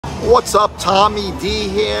What's up, Tommy D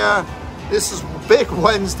here. This is Big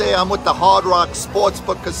Wednesday. I'm with the Hard Rock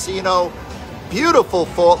Sportsbook Casino. Beautiful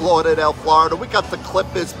Fort Lauderdale, Florida. We got the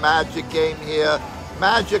Clippers Magic game here.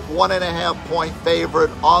 Magic 1.5 point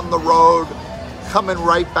favorite on the road. Coming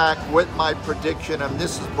right back with my prediction, and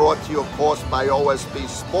this is brought to you, of course, by OSB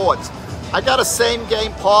Sports. I got a same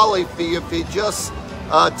game parlay for you. If you just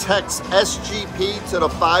text SGP to the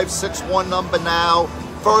 561 number now,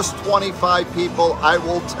 first 25 people, I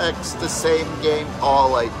will text the same game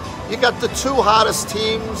parlay. You got the two hottest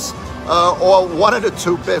teams, or one of the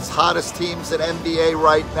two best hottest teams in NBA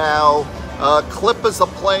right now. Clippers are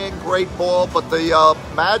playing great ball, but the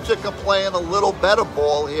Magic are playing a little better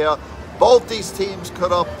ball here. Both these teams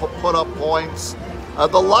could have put up points.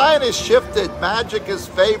 The line is shifted. Magic is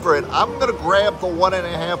favorite. I'm going to grab the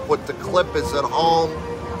 1.5 with the Clippers at home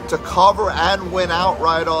to cover and win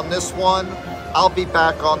outright on this one. I'll be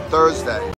back on Thursday.